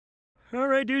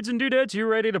Alright, dudes and dudettes, you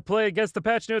ready to play Guess the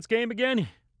Patch Notes game again?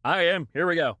 I am. Here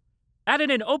we go.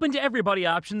 Added an open to everybody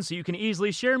option so you can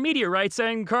easily share meteorites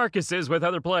and carcasses with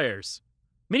other players.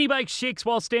 Mini bike shakes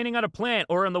while standing on a plant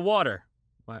or in the water.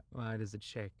 Why does it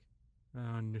shake? I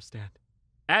don't understand.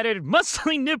 Added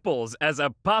muscly nipples as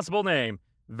a possible name.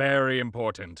 Very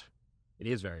important. It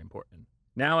is very important.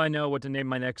 Now I know what to name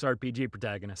my next RPG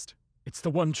protagonist. It's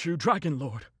the one true Dragon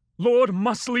Lord. Lord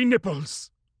Muscly Nipples.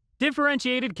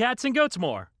 Differentiated cats and goats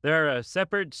more. They're a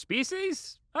separate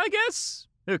species, I guess?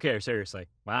 Who cares, seriously?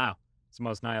 Wow, it's the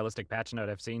most nihilistic patch note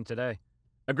I've seen today.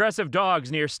 Aggressive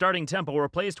dogs near starting temple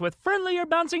replaced with friendlier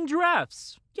bouncing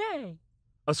giraffes. Yay!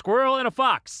 A squirrel and a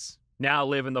fox now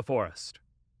live in the forest.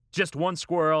 Just one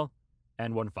squirrel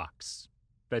and one fox.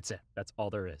 That's it. That's all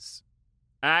there is.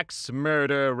 Axe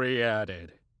murder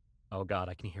re-added. Oh god,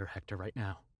 I can hear Hector right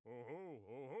now.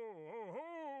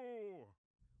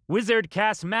 Wizard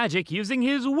casts magic using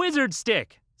his wizard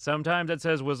stick. Sometimes it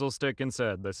says Wizzle Stick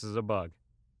instead. This is a bug.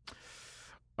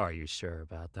 Are you sure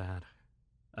about that?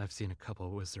 I've seen a couple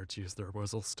of wizards use their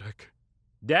Wizzle Stick.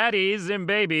 Daddies and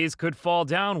babies could fall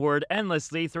downward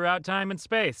endlessly throughout time and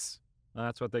space.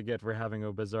 That's what they get for having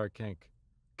a bizarre kink.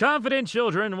 Confident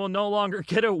children will no longer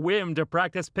get a whim to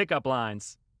practice pickup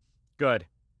lines. Good.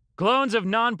 Clones of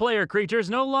non-player creatures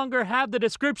no longer have the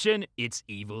description, "It's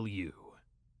evil you."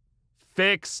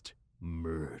 Fixed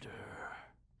murder.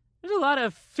 There's a lot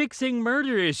of fixing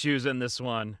murder issues in this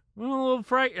one. I'm a little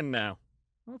frightened now.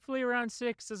 Hopefully round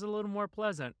 6 is a little more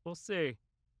pleasant. We'll see.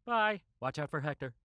 Bye. Watch out for Hector.